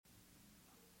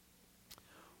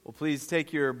Well, please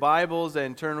take your Bibles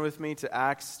and turn with me to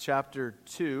Acts chapter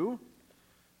 2.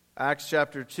 Acts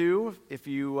chapter 2, if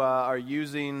you are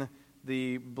using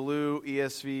the blue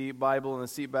ESV Bible in the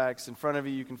seatbacks in front of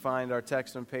you, you can find our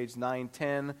text on page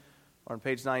 910. On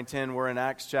page 910, we're in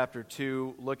Acts chapter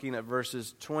 2, looking at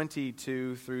verses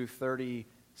 22 through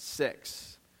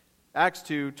 36. Acts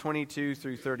 2, 22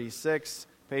 through 36,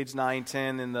 page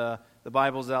 910 in the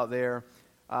Bibles out there.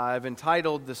 I've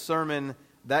entitled the sermon,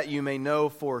 "That You May Know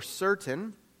for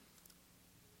Certain."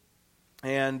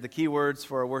 And the key words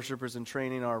for our worshipers in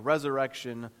training are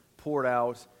resurrection, poured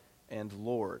out, and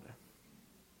Lord.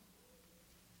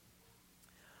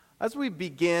 As we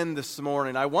begin this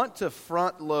morning, I want to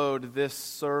front load this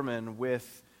sermon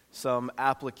with some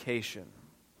application.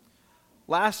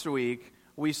 Last week,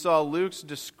 we saw Luke's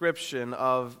description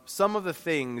of some of the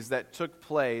things that took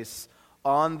place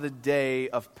on the day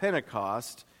of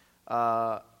Pentecost,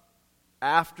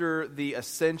 after the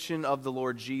ascension of the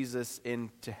Lord Jesus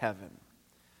into heaven.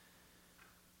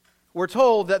 We're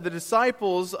told that the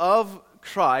disciples of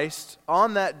Christ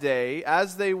on that day,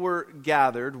 as they were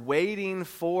gathered, waiting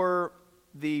for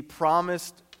the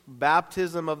promised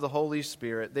baptism of the Holy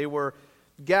Spirit, they were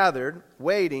gathered,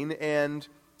 waiting, and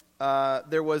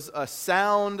there was a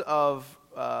sound of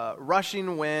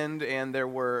rushing wind, and there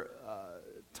were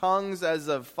tongues as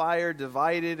of fire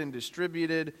divided and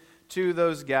distributed to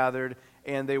those gathered,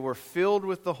 and they were filled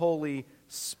with the Holy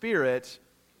Spirit,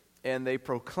 and they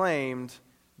proclaimed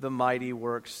the mighty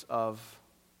works of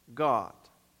God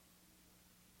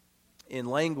in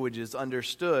languages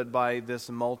understood by this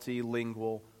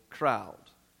multilingual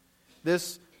crowd.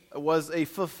 This was a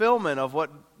fulfillment of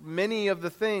what many of the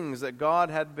things that God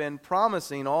had been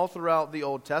promising all throughout the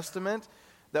Old Testament,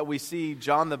 that we see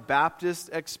John the Baptist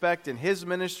expect in his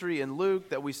ministry in Luke,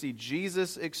 that we see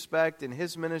Jesus expect in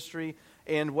his ministry,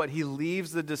 and what he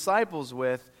leaves the disciples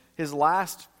with, his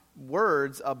last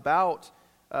words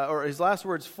his last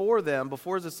words for them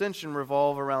before his ascension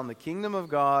revolve around the kingdom of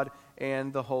God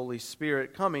and the Holy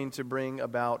Spirit coming to bring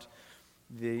about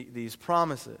these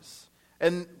promises.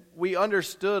 And we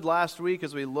understood last week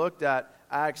as we looked at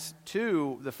Acts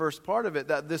 2, the first part of it,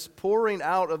 that this pouring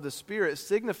out of the Spirit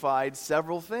signified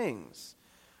several things.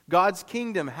 God's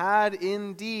kingdom had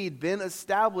indeed been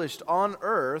established on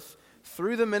earth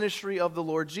through the ministry of the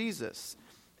Lord Jesus.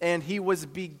 And he was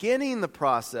beginning the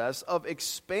process of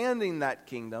expanding that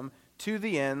kingdom to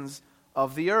the ends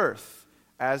of the earth,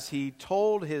 as he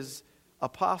told his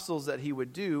apostles that he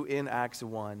would do in Acts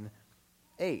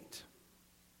 1:8.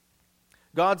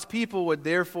 God's people would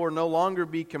therefore no longer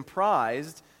be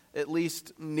comprised, at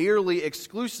least nearly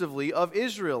exclusively, of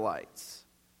Israelites.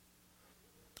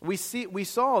 We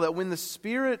saw that when the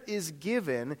Spirit is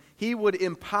given, he would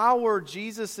empower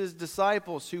Jesus'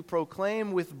 disciples who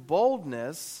proclaim with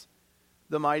boldness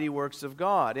the mighty works of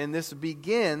God. And this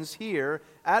begins here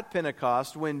at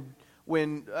Pentecost when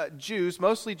Jews,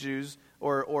 mostly Jews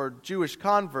or Jewish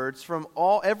converts from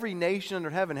every nation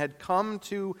under heaven had come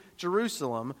to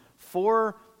Jerusalem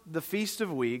for the Feast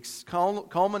of Weeks,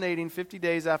 culminating 50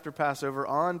 days after Passover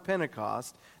on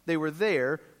Pentecost. They were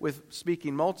there with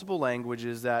speaking multiple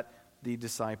languages that the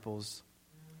disciples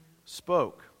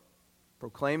spoke,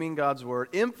 proclaiming God's word,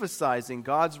 emphasizing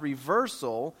God's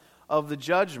reversal of the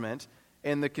judgment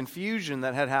and the confusion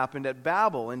that had happened at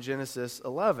Babel in Genesis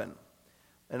 11.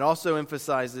 And also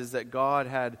emphasizes that God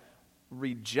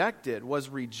was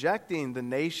rejecting the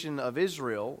nation of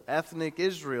Israel, ethnic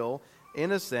Israel,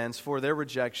 in a sense, for their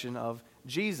rejection of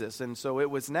Jesus. And so it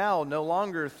was now no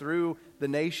longer through the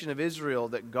nation of Israel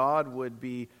that God would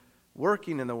be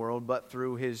working in the world, but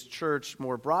through his church,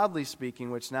 more broadly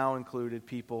speaking, which now included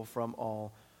people from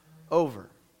all over.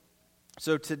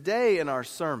 So today in our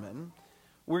sermon,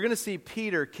 we're going to see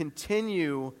Peter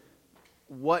continue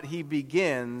what he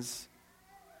begins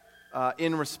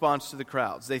in response to the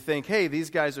crowds. They think, hey, these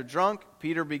guys are drunk.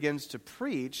 Peter begins to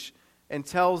preach and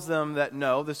tells them that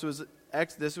no, this is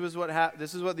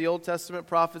what the Old Testament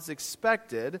prophets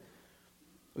expected.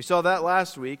 We saw that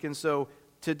last week, and so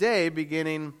today,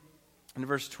 beginning in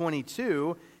verse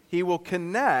 22, he will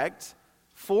connect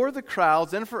for the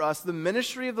crowds and for us the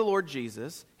ministry of the Lord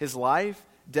Jesus, his life,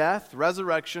 death,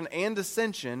 resurrection, and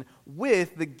ascension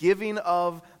with the giving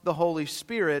of the Holy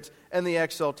Spirit and the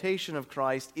exaltation of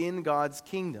Christ in God's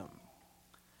kingdom.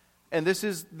 And this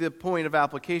is the point of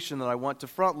application that I want to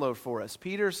front load for us.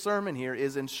 Peter's sermon here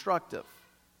is instructive.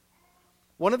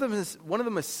 One of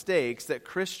the mistakes that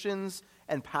Christians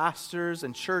and pastors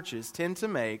and churches tend to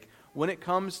make when it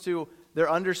comes to their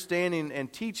understanding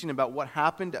and teaching about what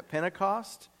happened at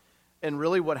Pentecost and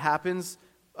really what happens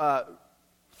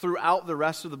throughout the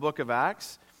rest of the book of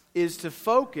Acts is to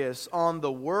focus on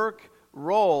the work,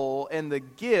 role, and the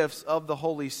gifts of the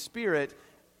Holy Spirit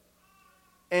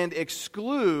and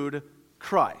exclude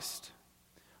Christ.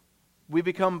 We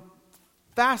become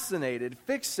fascinated,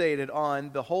 fixated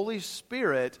on the Holy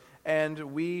Spirit,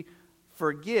 and we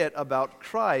forget about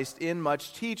Christ in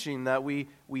much teaching that we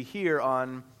hear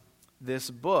on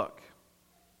this book.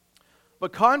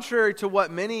 But contrary to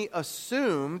what many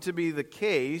assume to be the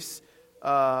case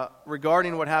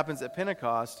regarding what happens at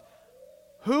Pentecost,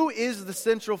 who is the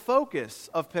central focus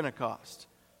of Pentecost?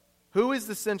 Who is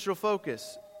the central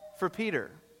focus for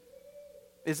Peter?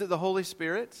 Is it the Holy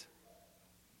Spirit?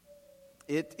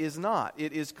 It is not.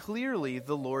 It is clearly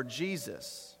the Lord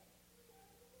Jesus.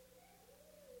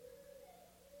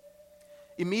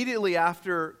 Immediately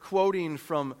after quoting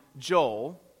from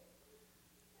Joel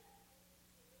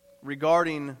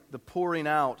regarding the pouring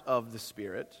out of the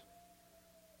Spirit,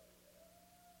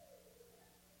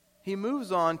 he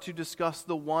moves on to discuss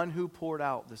the one who poured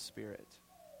out the Spirit.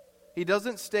 He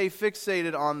doesn't stay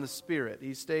fixated on the Spirit.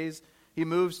 He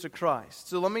moves to Christ.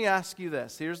 So let me ask you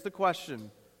this. Here's the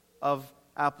question of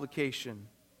application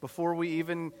before we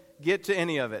even get to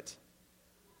any of it.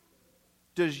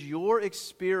 Does your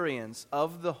experience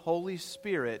of the Holy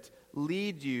Spirit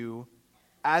lead you,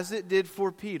 as it did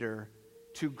for Peter,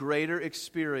 to greater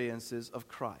experiences of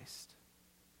Christ?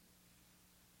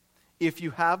 If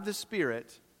you have the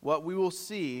Spirit, what we will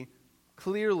see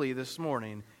clearly this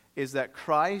morning is that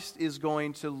Christ is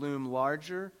going to loom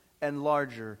larger and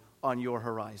larger on your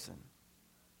horizon.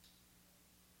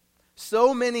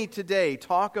 So many today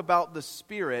talk about the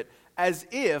Spirit as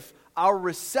if our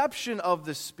reception of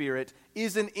the Spirit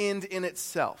is an end in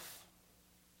itself.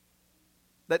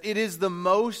 That it is the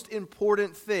most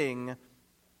important thing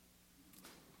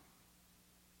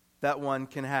that one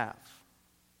can have.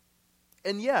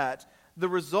 And yet, the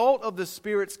result of the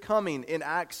Spirit's coming in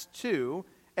Acts 2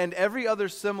 and every other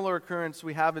similar occurrence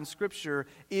we have in Scripture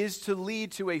is to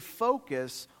lead to a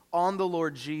focus on the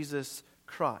Lord Jesus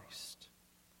Christ.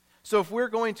 So if we're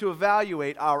going to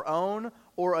evaluate our own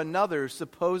or another's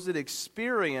supposed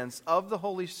experience of the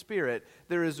Holy Spirit,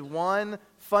 there is one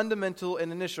fundamental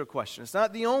and initial question. It's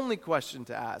not the only question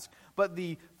to ask, but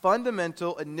the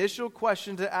fundamental initial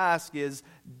question to ask is,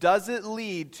 does it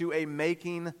lead to a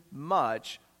making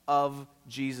much of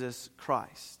Jesus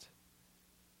Christ?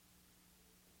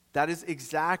 That is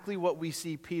exactly what we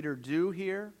see Peter do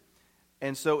here,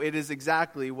 and so it is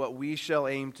exactly what we shall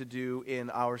aim to do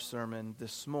in our sermon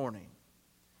this morning.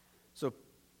 So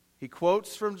he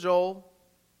quotes from Joel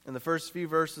in the first few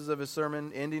verses of his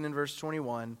sermon, ending in verse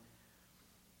 21,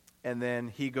 and then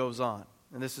he goes on.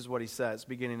 And this is what he says,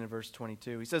 beginning in verse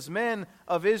 22. He says, "Men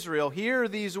of Israel, hear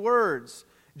these words.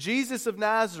 Jesus of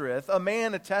Nazareth, a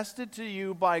man attested to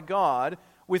you by God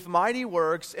with mighty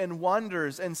works and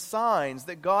wonders and signs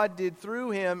that God did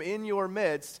through him in your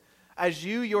midst, as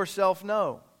you yourself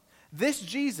know. This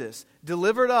Jesus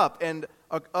delivered up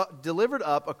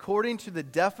according to the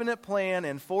definite plan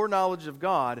and foreknowledge of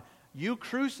God, you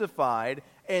crucified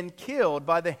and killed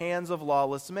by the hands of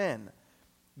lawless men.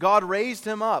 God raised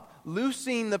him up,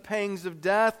 loosing the pangs of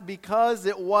death, because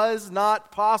it was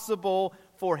not possible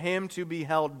for him to be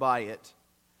held by it.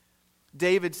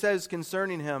 David says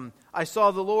concerning him, I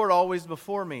saw the Lord always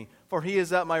before me, for he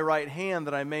is at my right hand,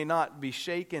 that I may not be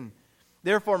shaken.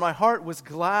 Therefore my heart was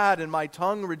glad, and my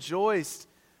tongue rejoiced.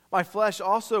 My flesh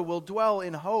also will dwell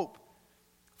in hope.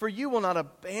 For you will not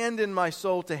abandon my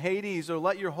soul to Hades, or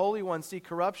let your Holy One see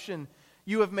corruption.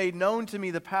 You have made known to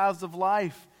me the paths of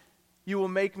life. You will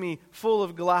make me full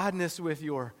of gladness with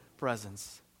your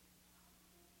presence.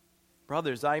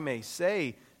 Brothers, I may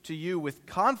say to you with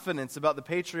confidence about the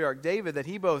patriarch David that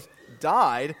he both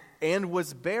died and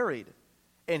was buried,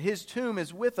 and his tomb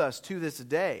is with us to this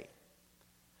day.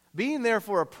 Being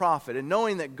therefore a prophet, and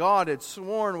knowing that God had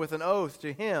sworn with an oath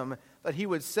to him that he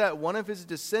would set one of his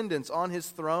descendants on his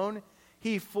throne,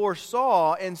 he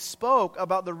foresaw and spoke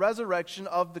about the resurrection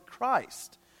of the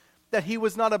Christ, that he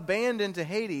was not abandoned to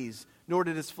Hades, nor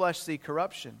did his flesh see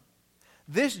corruption.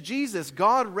 This Jesus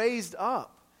God raised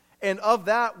up, and of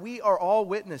that we are all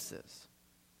witnesses.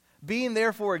 Being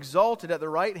therefore exalted at the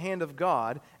right hand of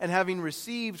God, and having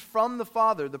received from the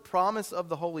Father the promise of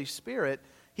the Holy Spirit,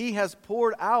 he has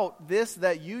poured out this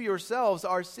that you yourselves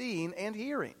are seeing and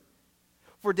hearing.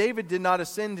 For David did not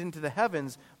ascend into the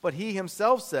heavens, but he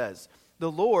himself says,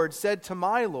 the Lord said to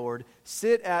my Lord,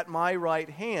 sit at my right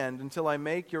hand until I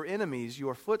make your enemies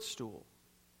your footstool.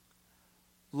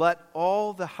 Let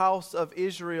all the house of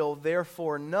Israel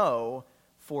therefore know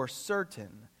for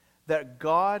certain that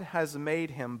God has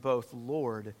made him both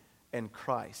Lord and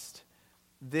Christ,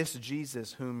 this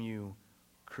Jesus whom you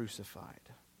crucified."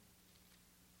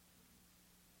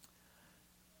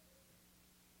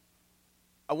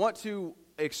 I want to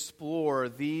explore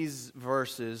these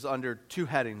verses under two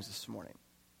headings this morning.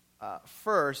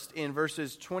 First, in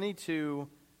verses 22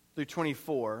 through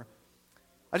 24,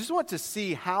 I just want to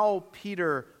see how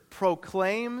Peter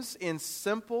proclaims in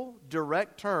simple,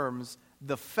 direct terms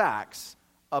the facts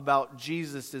about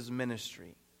Jesus'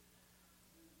 ministry.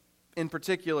 In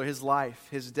particular, his life,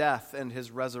 his death, and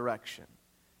his resurrection.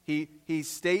 He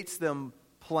states them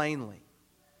plainly.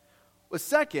 Well,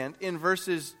 second, in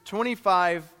verses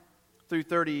 25 through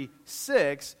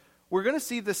 36, we're going to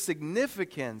see the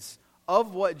significance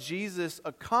of what Jesus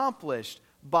accomplished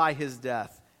by his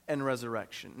death and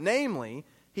resurrection. Namely,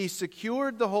 he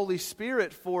secured the Holy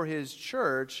Spirit for his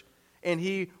church, and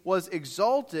he was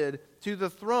exalted to the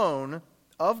throne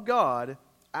of God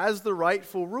as the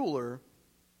rightful ruler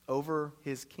over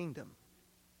his kingdom.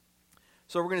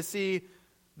 So we're going to see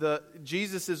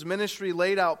Jesus' ministry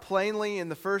laid out plainly in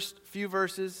the first few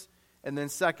verses, and then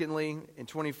secondly, in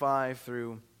 25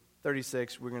 through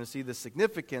 36, we're going to see the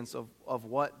significance of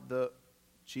what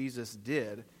Jesus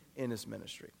did in his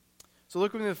ministry. So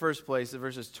look with me in the first place at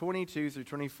verses 22 through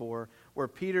 24, where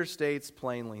Peter states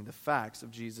plainly the facts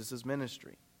of Jesus'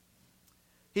 ministry.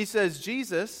 He says,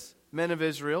 Jesus, men of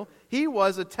Israel, he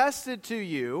was attested to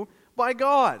you by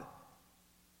God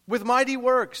with mighty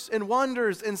works and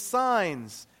wonders and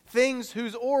signs, things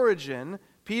whose origin,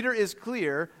 Peter is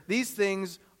clear, these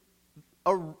things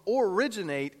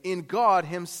originate in God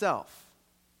himself.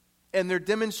 And their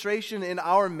demonstration in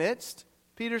our midst,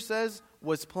 Peter says,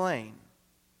 was plain.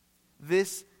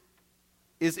 This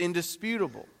is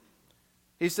indisputable.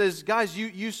 He says, guys,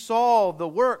 you saw the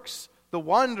works, the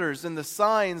wonders, and the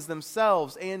signs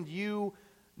themselves, and you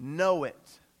know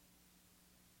it,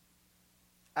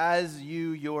 as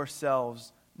you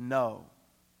yourselves know.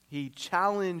 He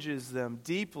challenges them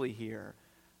deeply here.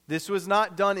 This was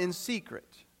not done in secret.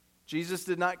 Jesus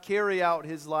did not carry out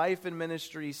his life and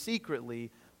ministry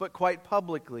secretly, but quite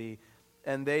publicly,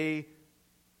 and they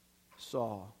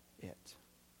saw it.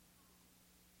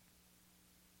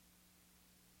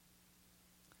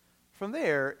 From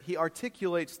there, he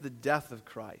articulates the death of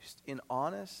Christ in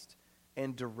honest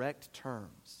and direct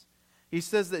terms. He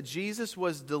says that Jesus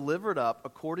was delivered up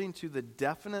according to the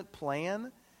definite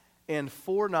plan and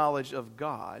foreknowledge of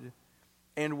God,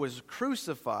 and was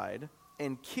crucified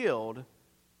and killed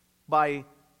by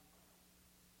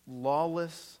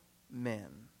lawless men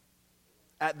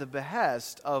at the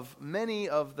behest of many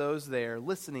of those there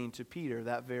listening to Peter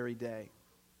that very day.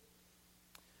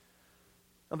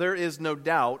 Now, there is no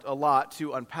doubt a lot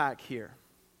to unpack here.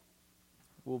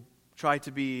 We'll try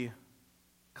to be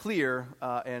clear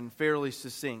and fairly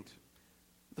succinct.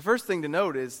 The first thing to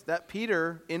note is that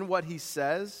Peter, in what he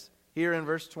says here in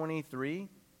verse 23,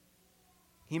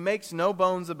 he makes no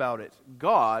bones about it.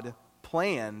 God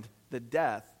planned the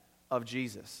death of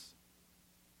Jesus.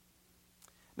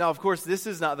 Now, of course, this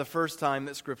is not the first time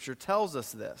that Scripture tells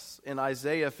us this. In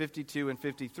Isaiah 52 and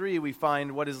 53, we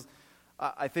find what is,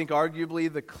 I think,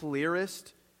 arguably the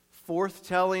clearest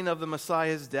forthtelling of the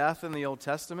Messiah's death in the Old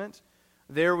Testament.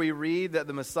 There we read that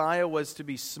the Messiah was to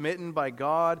be smitten by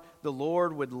God. The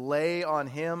Lord would lay on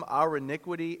him our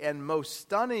iniquity. And most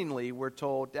stunningly, we're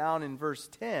told down in verse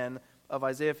 10 of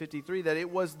Isaiah 53 that it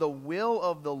was the will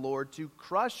of the Lord to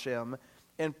crush him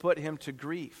and put him to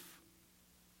grief.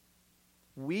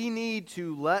 We need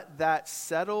to let that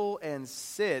settle and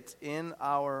sit in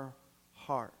our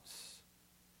hearts.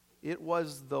 It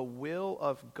was the will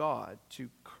of God to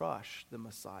crush the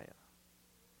Messiah.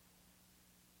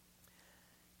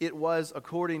 It was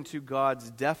according to God's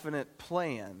definite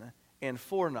plan and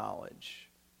foreknowledge,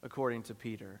 according to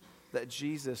Peter, that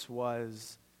Jesus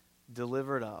was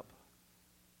delivered up,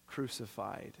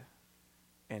 crucified,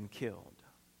 and killed.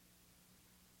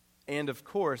 And of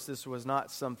course, this was not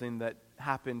something that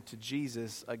happened to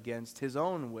Jesus against his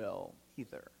own will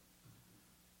either.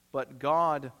 But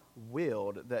God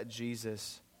willed that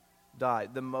Jesus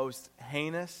died. The most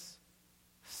heinous,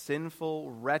 sinful,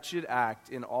 wretched act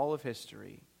in all of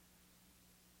history,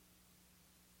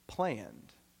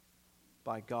 planned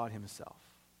by God himself.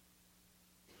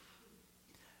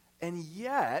 And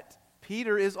yet,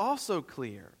 Peter is also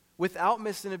clear, without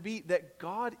missing a beat, that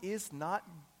God is not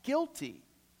guilty.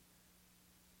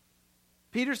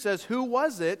 Peter says, who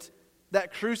was it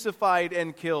that crucified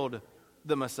and killed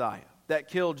the Messiah, that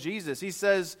killed Jesus? He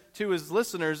says to his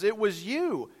listeners, it was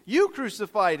you. You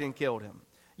crucified and killed him.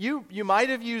 You might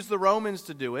have used the Romans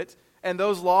to do it, and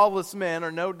those lawless men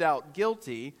are no doubt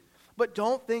guilty, but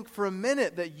don't think for a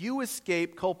minute that you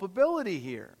escape culpability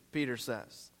here, Peter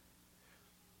says.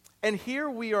 And here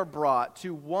we are brought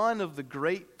to one of the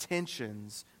great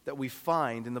tensions that we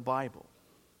find in the Bible.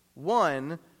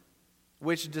 One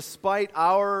which despite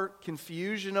our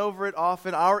confusion over it,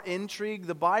 often our intrigue,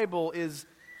 the Bible is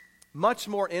much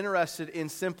more interested in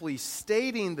simply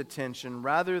stating the tension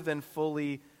rather than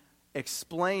fully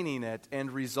explaining it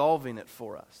and resolving it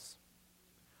for us.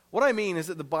 What I mean is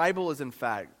that the Bible is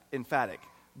emphatic.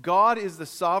 God is the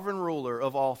sovereign ruler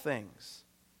of all things,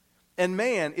 and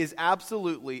man is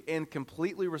absolutely and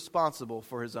completely responsible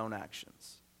for his own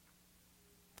actions.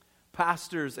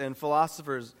 Pastors and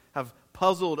philosophers have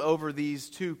puzzled over these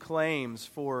two claims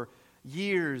for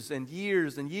years and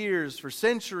years and years, for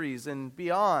centuries and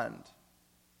beyond.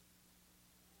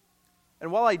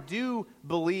 And while I do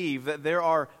believe that there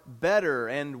are better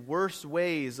and worse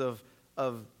ways of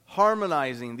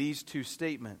harmonizing these two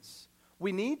statements,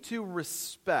 we need to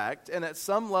respect and at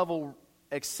some level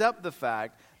accept the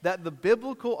fact that the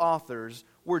biblical authors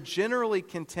were generally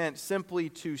content simply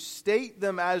to state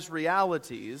them as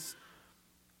realities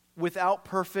without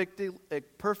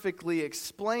perfectly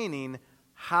explaining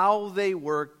how they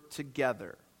work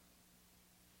together.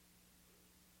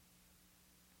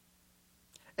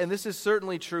 And this is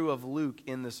certainly true of Luke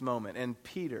in this moment, and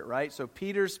Peter, right? So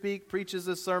Peter preaches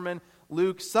a sermon.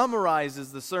 Luke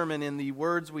summarizes the sermon in the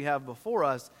words we have before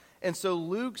us. And so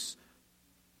Luke's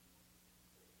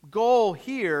goal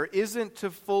here isn't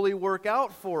to fully work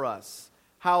out for us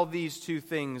how these two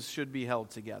things should be held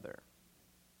together.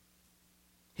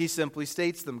 He simply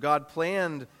states them. God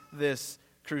planned this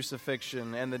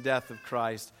crucifixion and the death of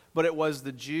Christ, but it was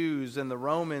the Jews and the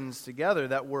Romans together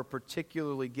that were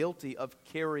particularly guilty of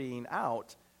carrying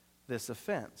out this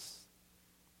offense.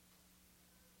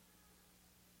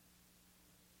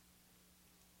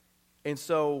 And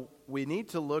so we need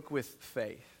to look with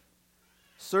faith,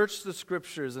 search the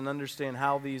Scriptures and understand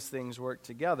how these things work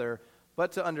together,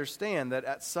 but to understand that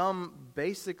at some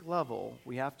basic level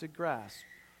we have to grasp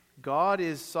God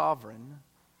is sovereign,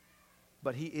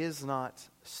 but He is not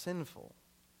sinful.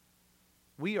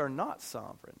 We are not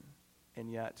sovereign,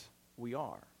 and yet we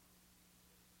are.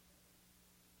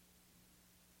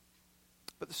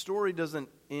 But the story doesn't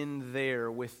end there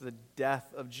with the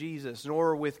death of Jesus,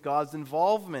 nor with God's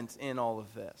involvement in all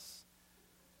of this.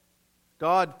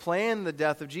 God planned the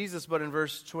death of Jesus, but in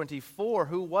verse 24,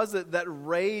 who was it that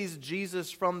raised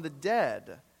Jesus from the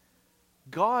dead?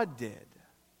 God did.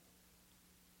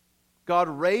 God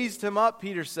raised him up,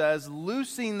 Peter says,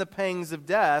 loosing the pangs of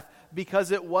death,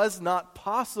 because it was not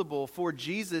possible for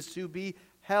Jesus to be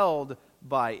held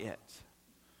by it.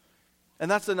 And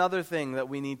that's another thing that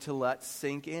we need to let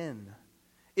sink in.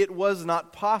 It was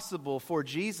not possible for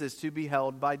Jesus to be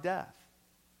held by death.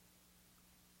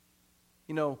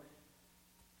 You know,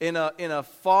 in a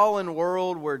fallen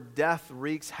world where death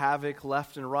wreaks havoc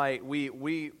left and right,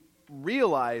 we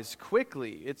realize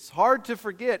quickly, it's hard to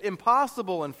forget,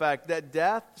 impossible in fact, that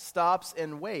death stops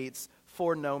and waits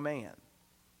for no man.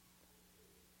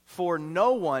 For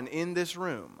no one in this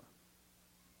room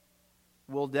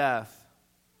will death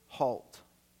halt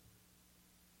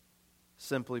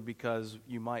simply because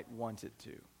you might want it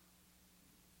to.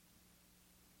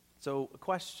 So, a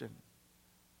question.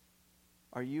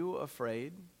 Are you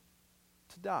afraid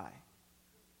to die?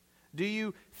 Do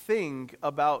you think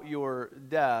about your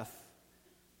death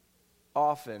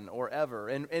often or ever?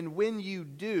 And when you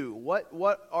do, what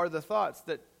are the thoughts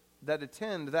that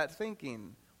attend that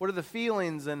thinking? What are the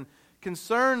feelings and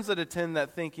concerns that attend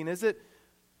that thinking? Is it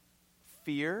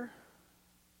fear?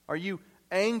 Are you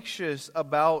anxious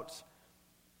about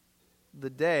the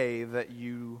day that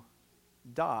you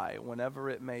die, whenever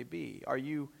it may be? Are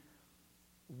you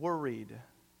worried?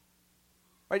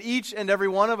 Right, each and every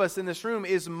one of us in this room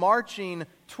is marching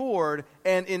toward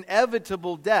an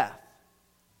inevitable death,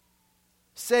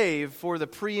 save for the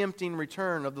preempting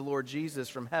return of the Lord Jesus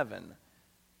from heaven.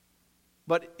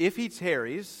 But if He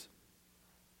tarries,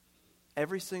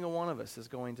 every single one of us is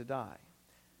going to die.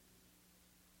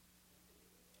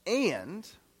 And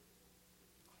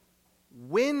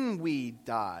when we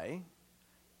die,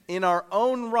 in our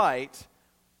own right,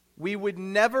 we would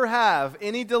never have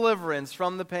any deliverance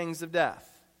from the pangs of death.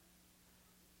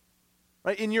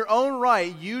 Right? In your own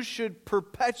right, you should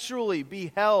perpetually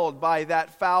be held by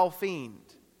that foul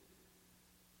fiend.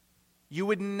 You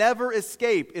would never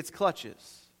escape its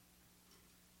clutches.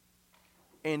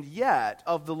 And yet,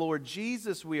 of the Lord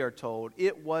Jesus, we are told,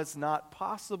 it was not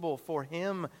possible for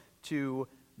Him to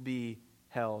be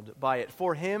held by it,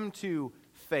 for Him to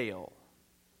fail.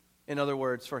 In other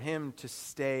words, for Him to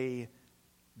stay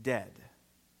dead.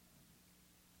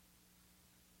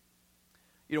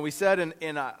 You know, we said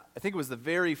in I think it was the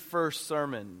very first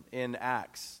sermon in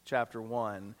Acts chapter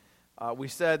 1, we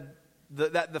said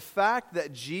that the fact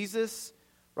that Jesus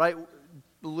Right?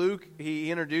 Luke, he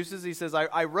introduces, he says,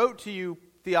 I wrote to you,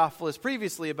 Theophilus,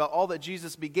 previously about all that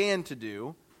Jesus began to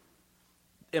do,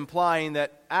 implying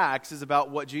that Acts is about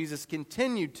what Jesus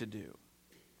continued to do.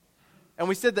 And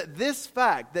we said that this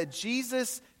fact, that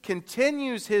Jesus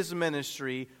continues his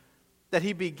ministry, that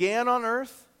he began on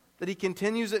earth, that he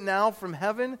continues it now from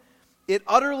heaven, it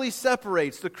utterly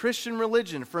separates the Christian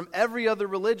religion from every other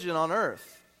religion on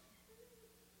earth.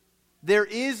 There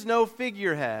is no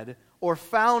figurehead or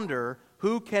founder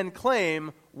who can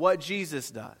claim what Jesus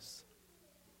does.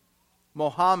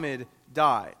 Mohammed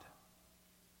died.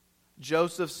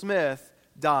 Joseph Smith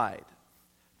died.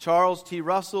 Charles T.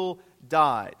 Russell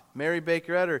died. Mary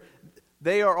Baker Eddy.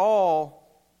 They are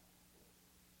all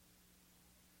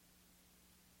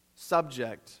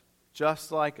subject,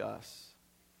 just like us,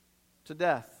 to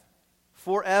death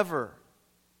forever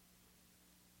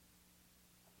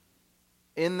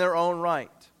in their own right.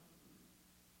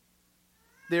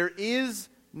 There is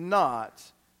not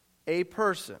a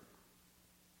person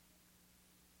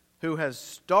who has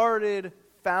started,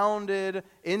 founded,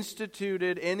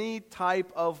 instituted any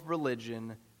type of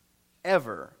religion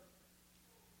ever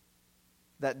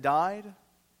that died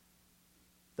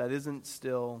that isn't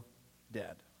still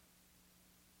dead,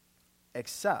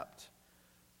 except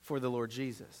for the Lord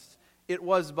Jesus. It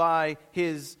was by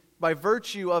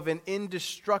virtue of an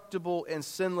indestructible and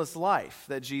sinless life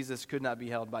that Jesus could not be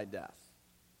held by death.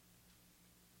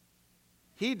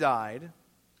 He died,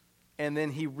 and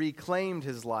then he reclaimed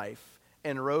his life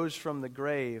and rose from the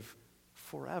grave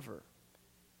forever.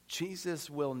 Jesus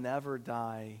will never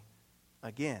die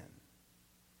again.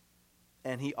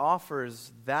 And he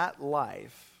offers that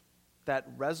life, that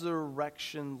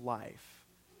resurrection life,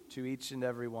 to each and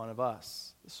every one of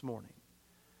us this morning,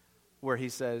 where he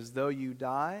says, though you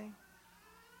die,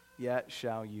 yet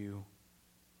shall you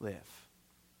live.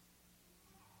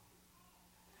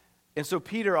 And so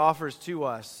Peter offers to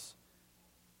us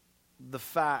the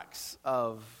facts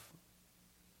of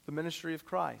the ministry of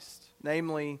Christ.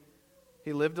 Namely,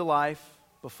 he lived a life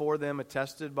before them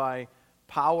attested by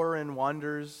power and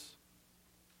wonders,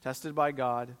 tested by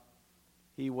God.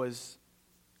 He was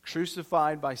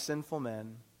crucified by sinful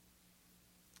men,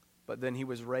 but then he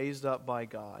was raised up by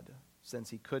God, since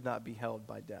he could not be held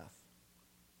by death.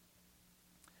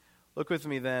 Look with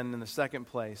me then in the second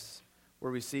place,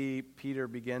 where we see Peter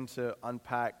begin to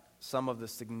unpack some of the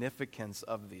significance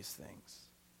of these things.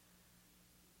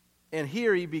 And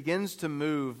here he begins to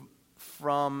move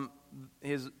from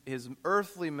his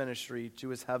earthly ministry to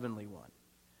his heavenly one.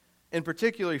 In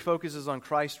particular, he focuses on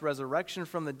Christ's resurrection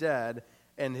from the dead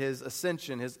and his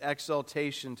ascension, his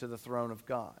exaltation to the throne of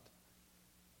God.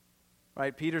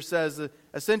 Right? Peter says,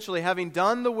 essentially, having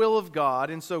done the will of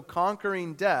God and so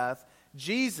conquering death,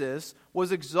 Jesus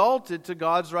was exalted to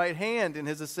God's right hand in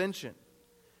his ascension.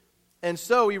 And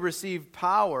so he received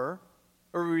power,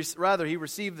 or rather, he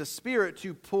received the Spirit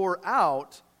to pour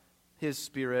out his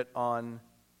Spirit on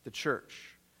the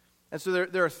church. And so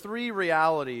there are three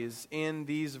realities in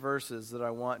these verses that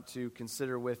I want to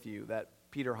consider with you that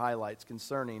Peter highlights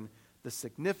concerning the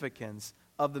significance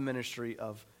of the ministry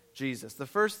of Jesus. The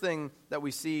first thing that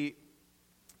we see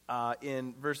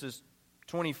in verses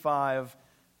 25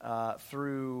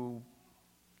 through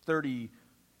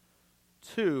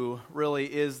 32 really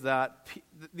is that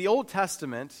the Old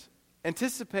Testament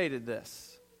anticipated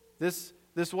this. This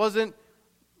wasn't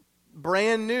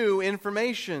brand new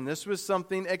information. This was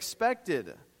something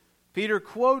expected. Peter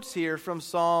quotes here from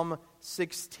Psalm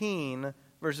 16,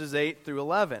 verses 8 through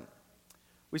 11.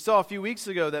 We saw a few weeks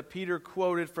ago that Peter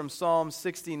quoted from Psalm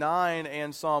 69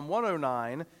 and Psalm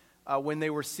 109 when they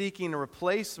were seeking a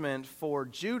replacement for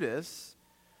Judas.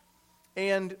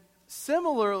 And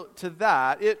similar to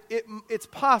that, it's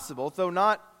possible, though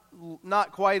not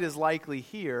quite as likely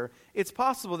here, it's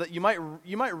possible that you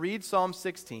might read Psalm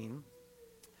 16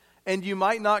 and you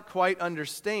might not quite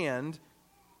understand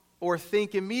or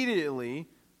think immediately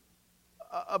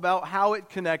about how it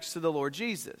connects to the Lord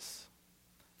Jesus.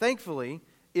 Thankfully,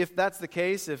 if that's the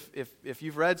case, if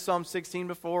you've read Psalm 16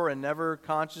 before and never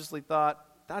consciously thought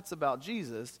that's about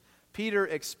Jesus, Peter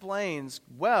explains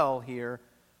well here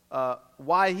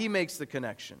why he makes the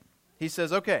connection. He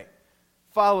says, okay,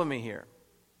 follow me here,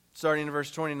 starting in verse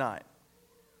 29.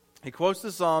 He quotes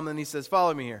the psalm and he says,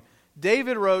 follow me here.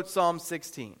 David wrote Psalm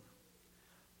 16.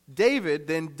 David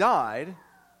then died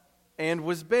and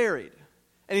was buried.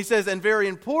 And he says, and very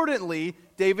importantly,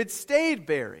 David stayed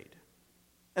buried.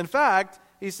 In fact,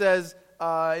 he says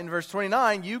in verse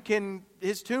 29,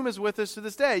 his tomb is with us to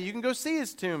this day. You can go see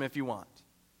his tomb if you want.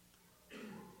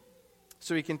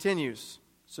 So he continues.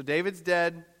 So David's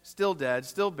dead, still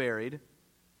buried.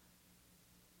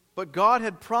 But God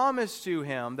had promised to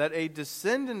him that a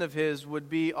descendant of his would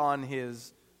be on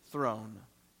his throne.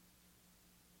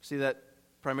 See that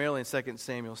primarily in 2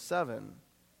 Samuel 7.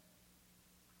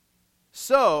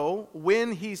 So,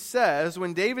 when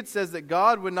David says that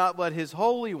God would not let his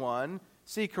Holy One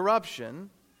see corruption,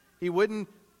 he wouldn't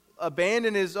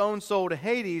abandon his own soul to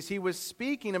Hades, he was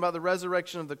speaking about the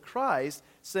resurrection of the Christ,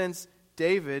 since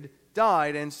David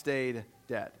died and stayed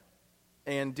dead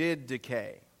and did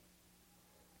decay.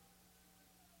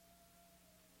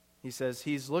 He says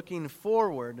he's looking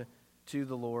forward to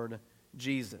the Lord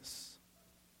Jesus.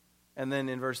 And then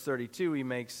in verse 32 he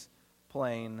makes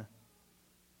plain,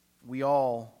 we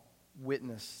all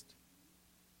witnessed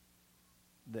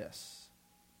this,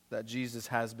 that Jesus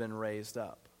has been raised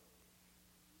up.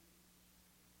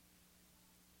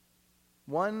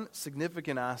 One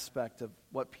significant aspect of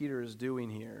what Peter is doing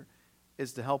here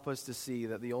is to help us to see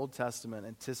that the Old Testament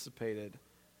anticipated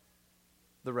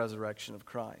the resurrection of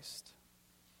Christ.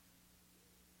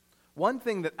 One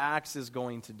thing that Acts is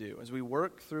going to do, as we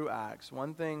work through Acts,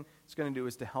 one thing it's going to do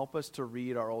is to help us to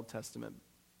read our Old Testament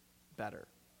better.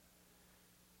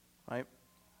 Right?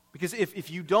 Because if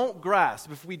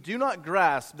we do not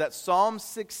grasp that Psalm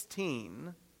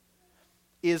 16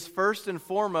 is first and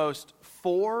foremost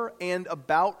for and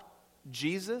about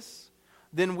Jesus,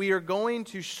 then we are going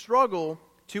to struggle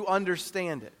to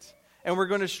understand it. And we're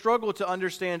going to struggle to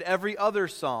understand every other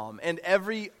psalm and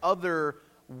every other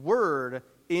word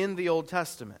in the Old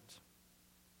Testament.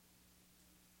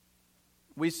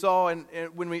 We saw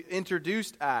when we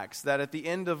introduced Acts that at the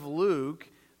end of Luke,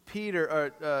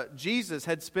 Jesus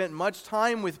had spent much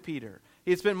time with Peter.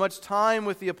 He had spent much time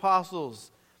with the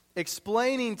apostles,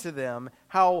 explaining to them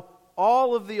how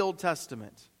all of the Old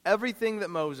Testament, everything that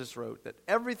Moses wrote, that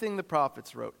everything the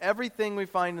prophets wrote, everything we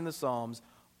find in the Psalms,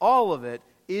 all of it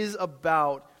is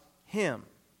about him.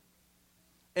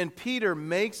 And Peter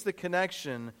makes the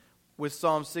connection with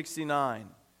Psalm 69,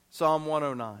 Psalm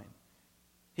 109.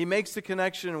 He makes the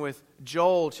connection with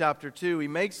Joel chapter 2. He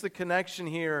makes the connection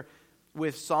here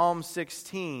with Psalm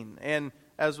 16. And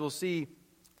as we'll see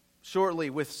shortly,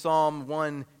 with Psalm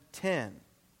 110.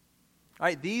 All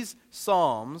right, these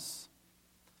Psalms,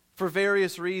 for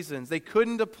various reasons, they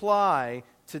couldn't apply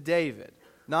to David.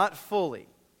 Not fully,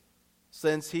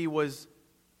 since he was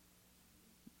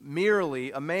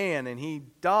merely a man and he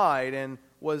died and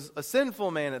was a sinful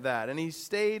man at that, and he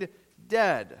stayed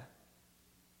dead.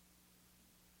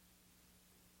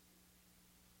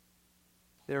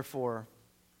 Therefore,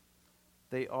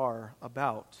 they are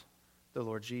about the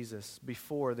Lord Jesus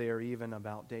before they are even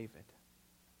about David.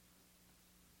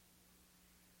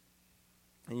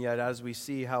 And yet, as we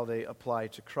see how they apply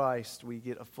to Christ, we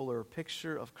get a fuller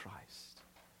picture of Christ.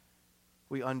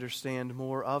 We understand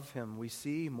more of him. We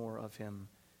see more of him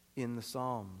in the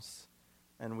Psalms.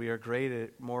 And we are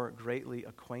more greatly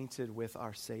acquainted with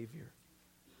our Savior.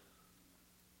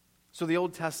 So the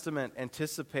Old Testament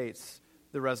anticipates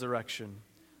the resurrection.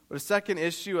 But a second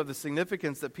issue of the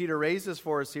significance that Peter raises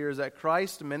for us here is that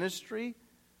Christ's ministry,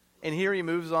 and here he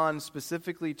moves on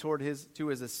specifically to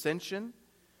his ascension.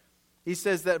 He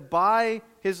says that by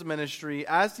his ministry,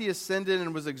 as he ascended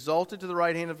and was exalted to the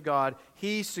right hand of God,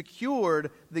 he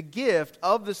secured the gift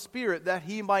of the Spirit that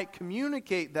he might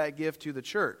communicate that gift to the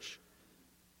church,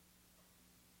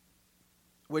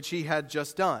 which he had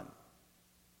just done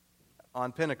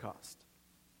on Pentecost,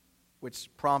 which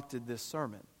prompted this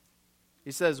sermon.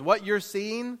 He says, what you're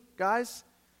seeing, guys,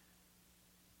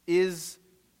 is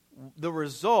the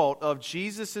result of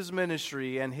Jesus'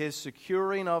 ministry and his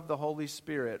securing of the Holy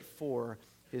Spirit for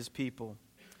his people.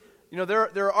 You know,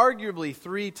 there are arguably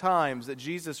 3 times that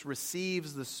Jesus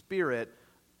receives the Spirit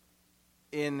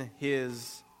in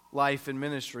his life and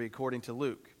ministry, according to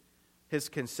Luke. His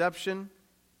conception,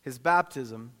 his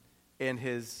baptism, and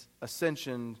his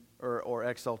ascension or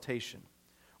exaltation.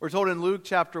 We're told in Luke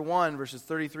chapter 1, verses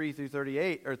 33 through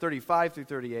 38, or 35 through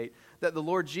 38, that the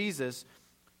Lord Jesus,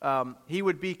 he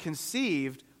would be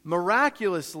conceived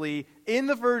miraculously in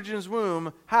the virgin's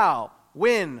womb. How?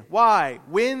 When? Why?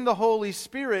 When the Holy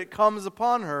Spirit comes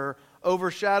upon her,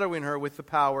 overshadowing her with the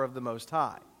power of the Most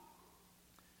High.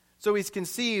 So he's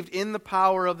conceived in the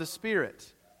power of the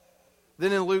Spirit.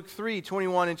 Then in Luke 3,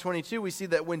 21 and 22, we see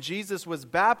that when Jesus was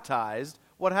baptized,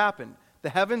 what happened? The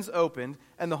heavens opened,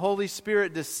 and the Holy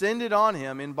Spirit descended on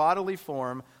him in bodily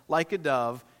form like a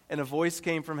dove, and a voice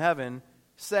came from heaven,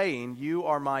 saying, "You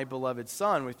are my beloved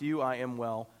Son, with you I am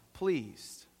well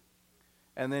pleased."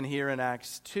 And then here in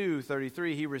Acts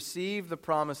 2:33, he received the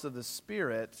promise of the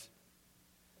Spirit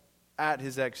at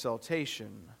his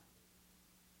exaltation.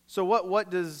 So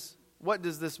what does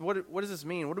this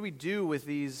mean? What do we do with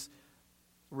these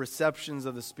receptions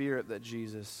of the Spirit that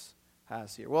Jesus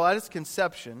has here? Well, at his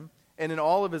conception and in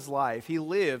all of his life, he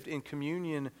lived in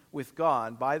communion with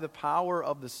God by the power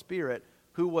of the Spirit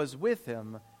who was with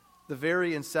him the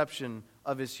very inception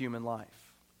of his human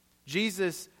life.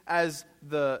 Jesus, as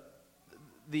the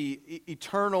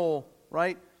eternal,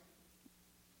 right,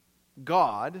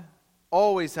 God,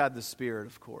 always had the Spirit,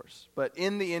 of course. But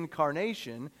in the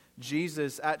incarnation,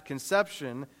 Jesus at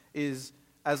conception is,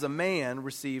 as a man,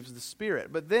 receives the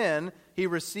Spirit. But then he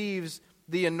receives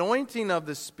the anointing of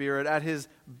the Spirit at his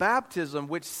baptism,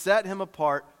 which set him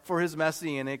apart for his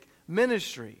messianic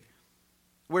ministry,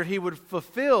 where he would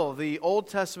fulfill the Old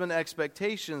Testament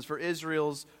expectations for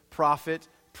Israel's prophet,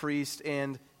 priest,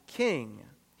 and king.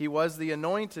 He was the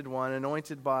anointed one,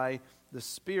 anointed by the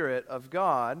Spirit of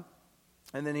God.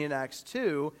 And then in Acts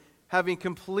 2, having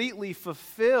completely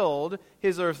fulfilled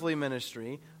his earthly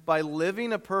ministry by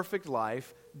living a perfect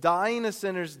life, dying a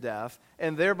sinner's death,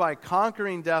 and thereby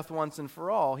conquering death once and for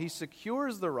all, he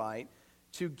secures the right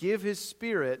to give his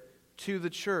Spirit to the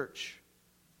church,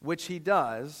 which he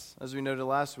does, as we noted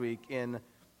last week, in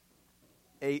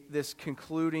this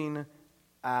concluding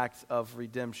act of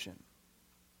redemption.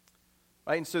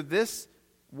 Right? And so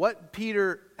what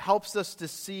Peter helps us to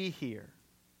see here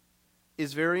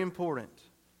is very important.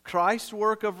 Christ's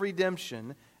work of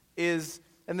redemption is,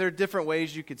 and there are different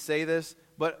ways you could say this,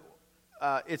 but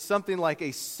it's something like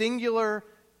a singular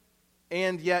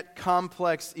and yet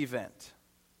complex event.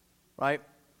 Right?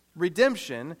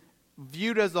 Redemption,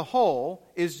 viewed as a whole,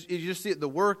 is you just see it, the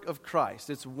work of Christ.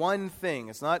 It's one thing.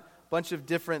 It's not a bunch of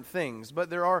different things, but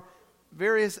there are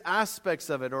various aspects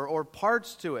of it or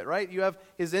parts to it, right? You have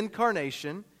his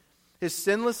incarnation, his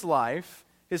sinless life,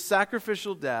 his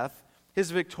sacrificial death, his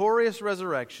victorious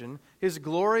resurrection, his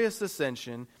glorious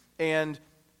ascension, and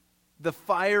the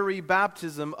fiery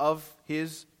baptism of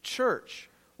his church.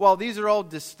 While these are all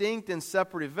distinct and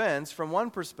separate events, from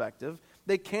one perspective,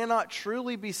 they cannot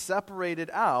truly be separated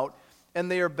out,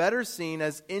 and they are better seen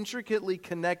as intricately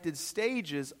connected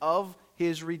stages of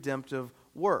his redemptive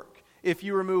work. If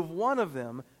you remove one of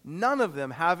them, none of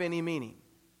them have any meaning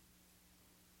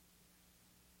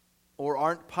or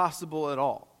aren't possible at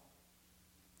all.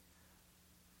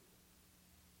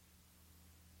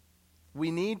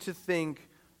 We need to think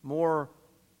more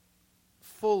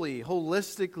fully,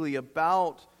 holistically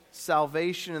about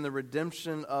salvation and the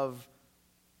redemption of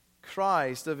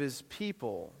Christ, of his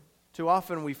people. Too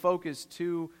often we focus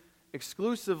too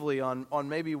exclusively on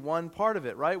maybe one part of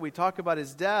it, right? We talk about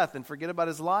his death and forget about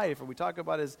his life, or we talk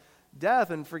about his death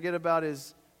and forget about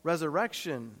his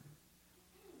resurrection,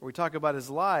 or we talk about his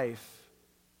life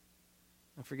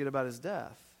and forget about his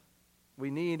death.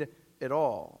 We need it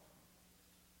all.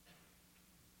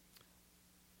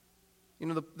 You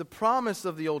know, the promise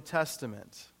of the Old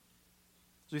Testament,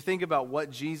 as we think about what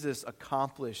Jesus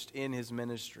accomplished in his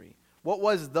ministry, what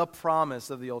was the promise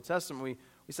of the Old Testament?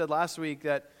 We said last week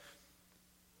that,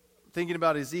 thinking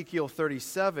about Ezekiel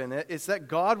 37, it's that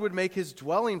God would make his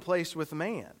dwelling place with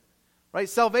man. Right?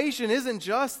 Salvation isn't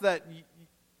just that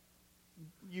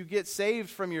you get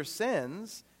saved from your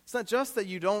sins. It's not just that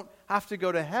you don't have to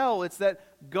go to hell. It's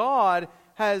that God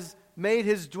has made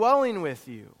his dwelling with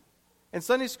you. In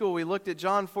Sunday school, we looked at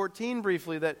John 14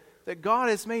 briefly, that God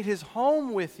has made his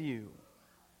home with you.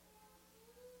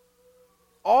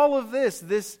 All of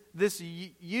this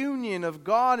union of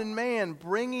God and man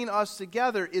bringing us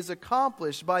together is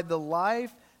accomplished by the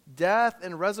life, death,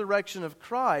 and resurrection of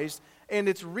Christ, and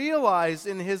it's realized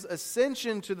in his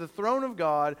ascension to the throne of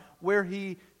God, where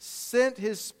he sent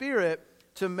his Spirit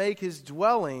to make his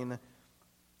dwelling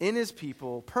in his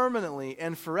people permanently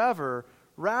and forever,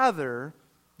 rather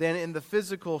than in the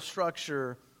physical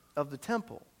structure of the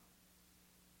temple.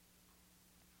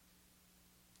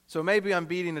 So maybe I'm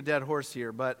beating a dead horse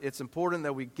here, but it's important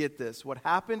that we get this. What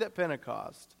happened at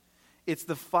Pentecost, it's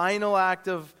the final act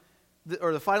or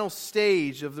the final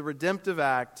stage of the redemptive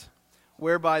act,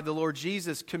 whereby the Lord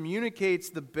Jesus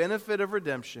communicates the benefit of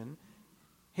redemption.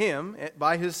 Him,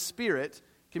 by his Spirit,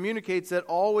 communicates it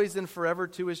always and forever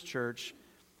to his church,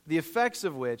 the effects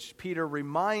of which Peter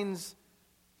reminds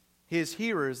his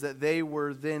hearers that they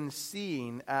were then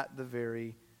seeing at the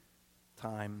very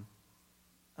time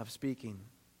of speaking.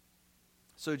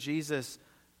 So Jesus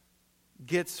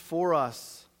gets for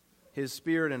us his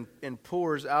Spirit and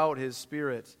pours out his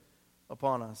Spirit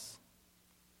upon us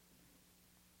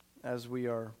as we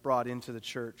are brought into the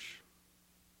church.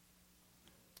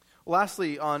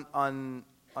 Lastly, on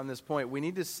this point, we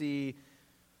need to see,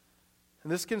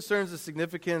 and this concerns the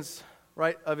significance,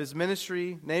 right, of his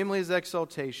ministry, namely his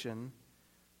exaltation,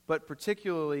 but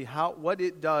particularly what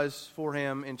it does for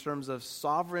him in terms of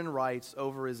sovereign rights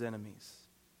over his enemies.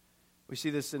 We see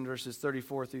this in verses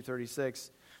 34 through 36.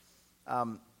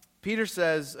 Peter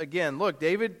says, again, look,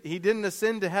 David, he didn't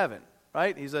ascend to heaven,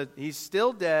 right? He's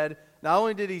still dead. Not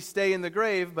only did he stay in the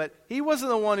grave, but he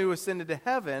wasn't the one who ascended to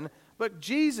heaven, but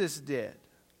Jesus did.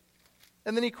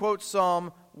 And then he quotes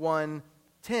Psalm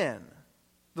 110.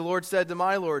 The Lord said to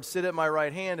my Lord, sit at my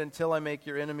right hand until I make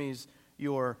your enemies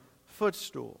your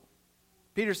footstool.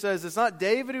 Peter says it's not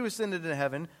David who ascended to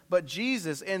heaven, but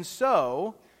Jesus. And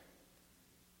so,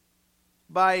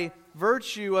 by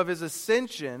virtue of his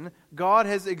ascension, God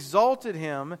has exalted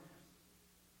him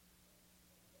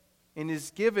and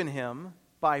has given him,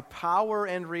 by power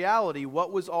and reality,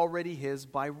 what was already his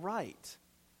by right.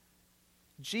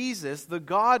 Jesus, the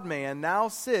God-man, now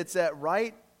sits at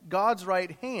God's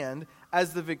right hand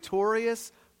as the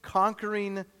victorious,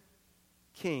 conquering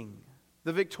king,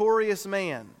 the victorious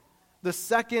man, the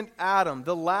second Adam,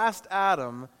 the last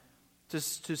Adam, to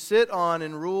sit on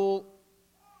and rule,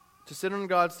 to sit on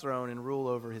God's throne and rule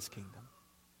over his kingdom.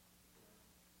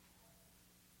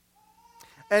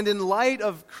 And in light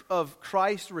of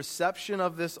Christ's reception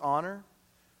of this honor,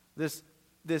 this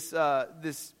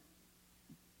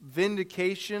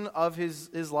vindication of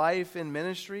his life and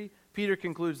ministry, Peter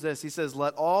concludes this. He says,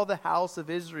 let all the house of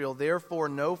Israel therefore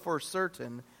know for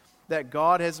certain that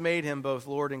God has made him both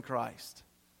Lord and Christ.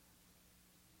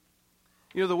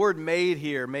 You know, the word made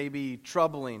here may be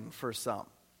troubling for some.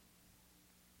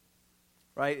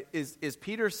 Right? Is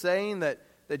Peter saying that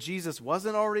Jesus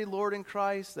wasn't already Lord in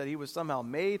Christ, that he was somehow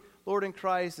made Lord in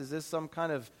Christ? Is this some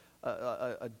kind of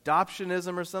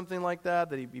adoptionism or something like that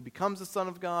he becomes the Son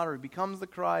of God or he becomes the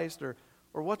Christ? Or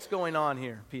what's going on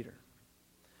here, Peter?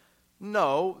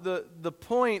 No, the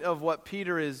point of what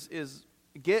Peter is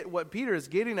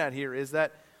getting at here is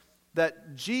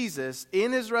that Jesus,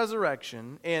 in his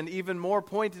resurrection, and even more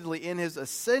pointedly in his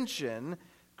ascension,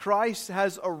 Christ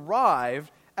has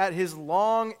arrived at his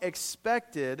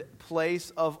long-expected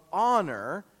place of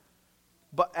honor,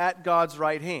 but at God's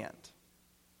right hand.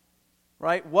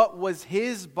 Right? What was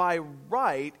his by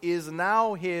right is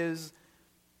now his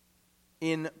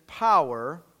in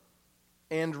power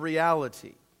and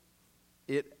reality.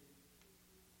 It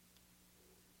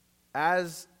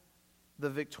as the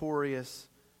victorious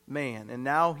man. And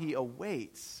now he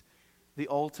awaits the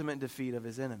ultimate defeat of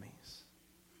his enemies.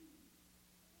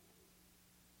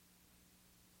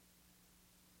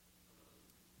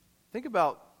 Think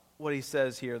about what he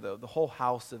says here, though, the whole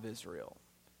house of Israel.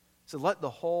 So let the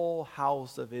whole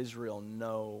house of Israel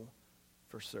know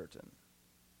for certain.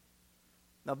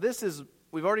 Now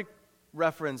we've already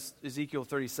referenced Ezekiel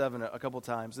 37 a couple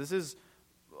times. This is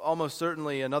almost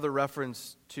certainly another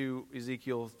reference to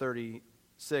Ezekiel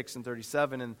 36 and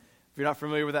 37. And if you're not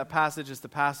familiar with that passage, it's the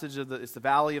passage it's the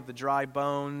valley of the dry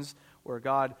bones, where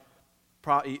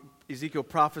Ezekiel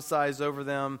prophesies over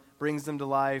them, brings them to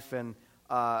life, and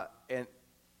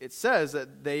it says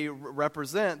that they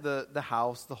represent the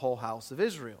whole house of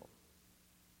Israel.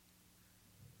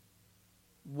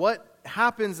 What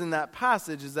happens in that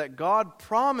passage is that God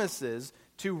promises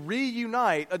to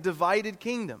reunite a divided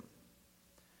kingdom.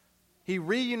 He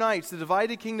reunites the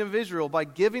divided kingdom of Israel by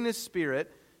giving his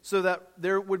Spirit so that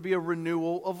there would be a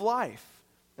renewal of life.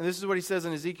 And this is what he says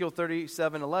in Ezekiel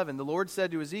 37:11. The Lord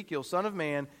said to Ezekiel, Son of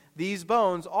man, these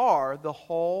bones are the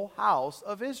whole house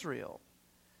of Israel.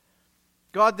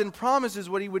 God then promises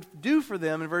what he would do for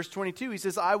them in verse 22. He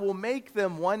says, I will make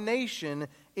them one nation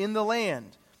in the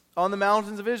land, on the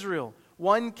mountains of Israel.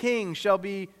 One king shall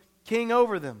be king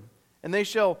over them, and they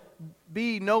shall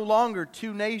be no longer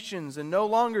two nations and no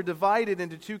longer divided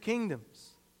into two kingdoms.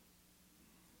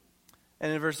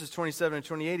 And in verses 27 and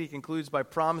 28, he concludes by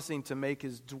promising to make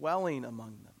his dwelling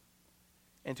among them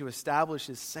and to establish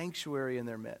his sanctuary in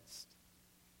their midst.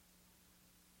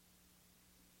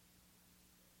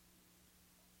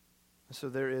 So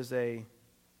there is a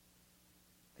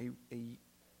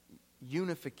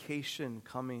unification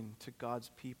coming to God's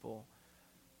people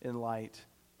in light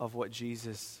of what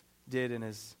Jesus did in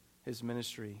his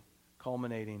ministry,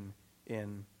 culminating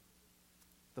in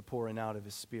the pouring out of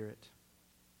his Spirit.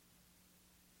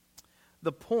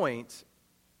 The point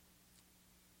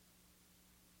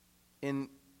in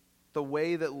the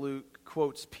way that Luke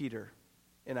quotes Peter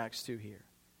in Acts 2 here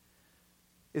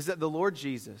is that the Lord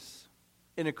Jesus,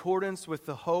 in accordance with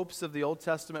the hopes of the Old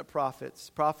Testament prophets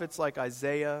like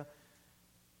Isaiah,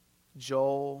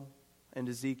 Joel, and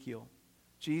Ezekiel,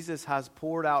 Jesus has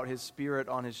poured out his Spirit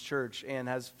on his church and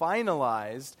has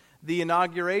finalized the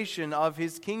inauguration of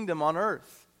his kingdom on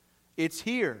earth. It's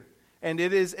here, and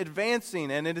it is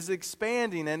advancing, and it is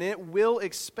expanding, and it will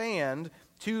expand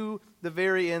to the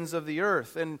very ends of the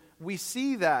earth. And we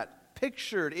see that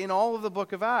pictured in all of the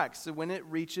book of Acts when it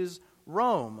reaches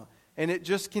Rome. And it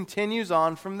just continues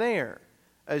on from there,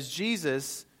 as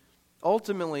Jesus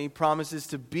ultimately promises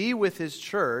to be with his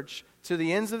church to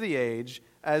the ends of the age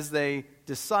as they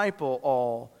disciple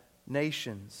all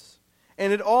nations.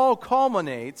 And it all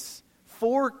culminates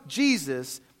for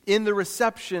Jesus in the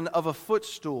reception of a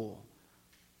footstool.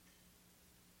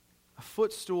 A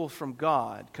footstool from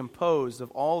God composed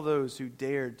of all those who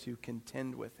dared to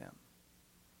contend with him.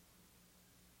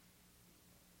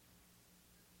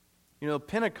 You know,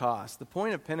 Pentecost, the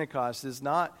point of Pentecost is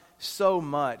not so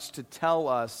much to tell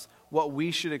us what we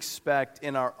should expect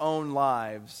in our own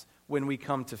lives when we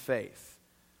come to faith,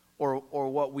 or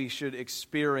what we should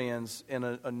experience in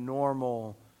a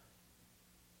normal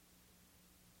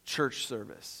church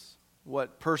service,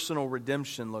 what personal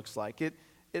redemption looks like.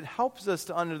 It helps us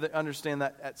to understand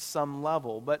that at some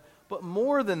level. But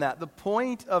more than that, the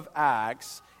point of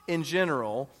Acts in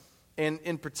general, and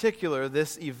in particular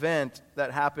this event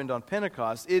that happened on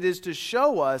Pentecost, it is to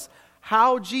show us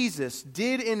how Jesus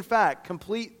did in fact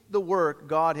complete the work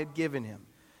God had given him.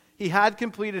 He had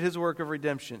completed his work of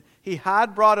redemption. He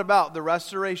had brought about the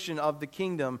restoration of the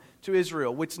kingdom to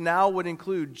Israel, which now would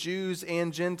include Jews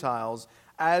and Gentiles,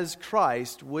 as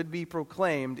Christ would be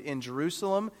proclaimed in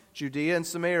Jerusalem, Judea, and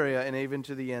Samaria, and even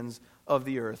to the ends of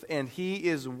the earth. And he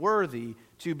is worthy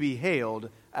to be hailed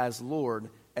as Lord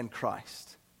and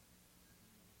Christ.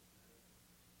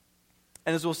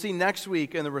 And as we'll see next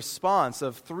week in the response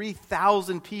of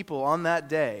 3,000 people on that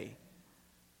day,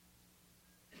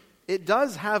 it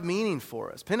does have meaning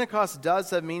for us. Pentecost does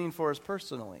have meaning for us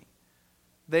personally.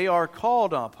 They are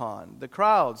called upon, the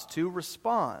crowds, to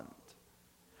respond.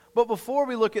 But before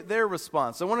we look at their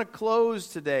response, I want to close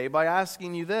today by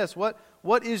asking you this. What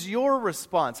is your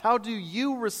response? How do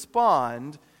you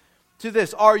respond to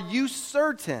this? Are you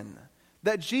certain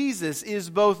that Jesus is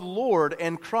both Lord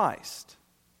and Christ?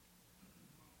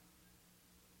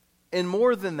 And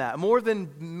more than that, more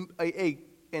than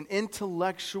an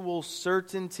intellectual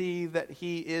certainty that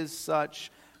he is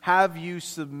such, have you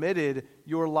submitted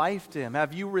your life to him?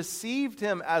 Have you received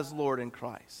him as Lord and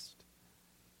Christ?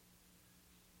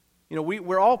 You know,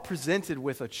 we're all presented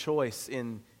with a choice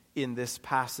in this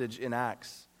passage in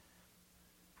Acts.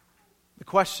 The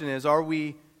question is, are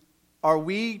we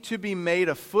to be made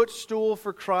a footstool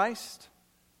for Christ,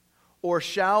 or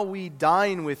shall we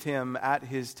dine with him at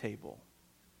his table?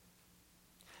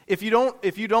 If you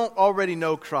don't already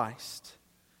know Christ,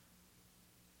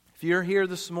 if you're here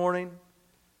this morning,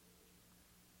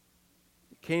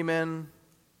 you came in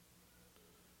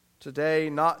today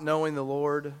not knowing the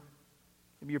Lord,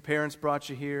 maybe your parents brought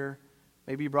you here,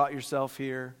 maybe you brought yourself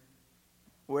here,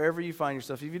 wherever you find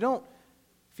yourself. If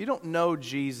you don't know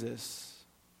Jesus,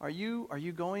 are you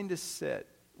going to sit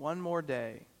one more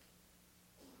day?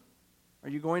 Are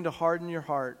you going to harden your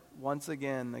heart once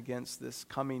again against this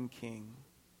coming King?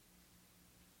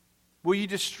 Will you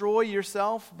destroy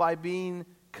yourself by being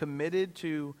committed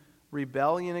to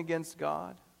rebellion against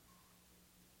God?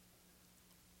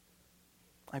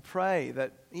 I pray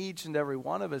that each and every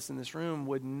one of us in this room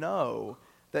would know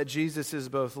that Jesus is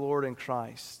both Lord and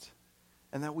Christ,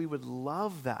 and that we would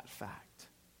love that fact.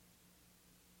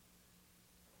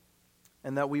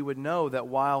 And that we would know that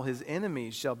while his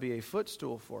enemies shall be a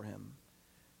footstool for him,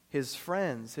 his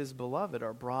friends, his beloved,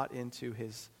 are brought into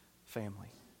his family.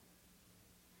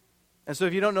 And so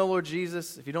if you don't know Lord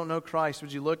Jesus, if you don't know Christ,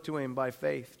 would you look to him by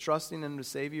faith, trusting him to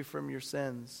save you from your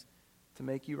sins, to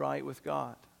make you right with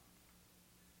God?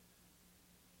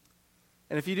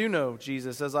 And if you do know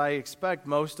Jesus, as I expect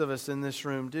most of us in this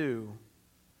room do,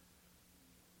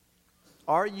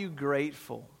 are you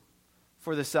grateful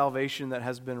for the salvation that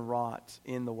has been wrought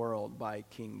in the world by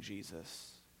King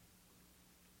Jesus?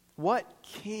 What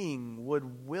king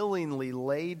would willingly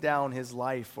lay down his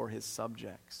life for his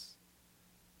subjects?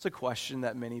 It's a question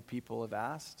that many people have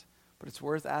asked, but it's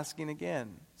worth asking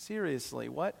again. Seriously,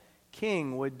 what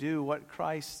king would do what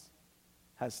Christ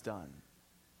has done?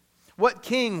 What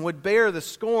king would bear the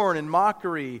scorn and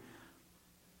mockery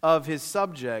of his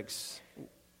subjects,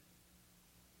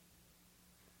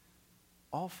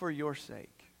 all for your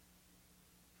sake?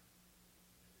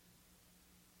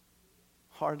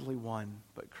 Hardly one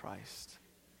but Christ.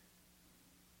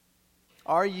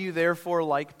 Are you therefore,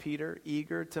 like Peter,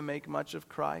 eager to make much of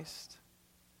Christ?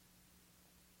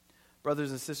 Brothers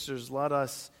and sisters, let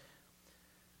us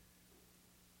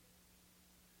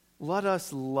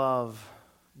love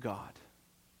God.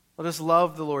 Let us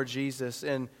love the Lord Jesus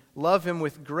and love him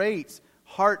with great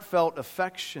heartfelt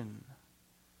affection.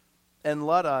 And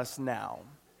let us now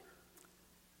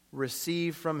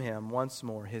receive from him once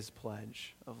more his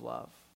pledge of love.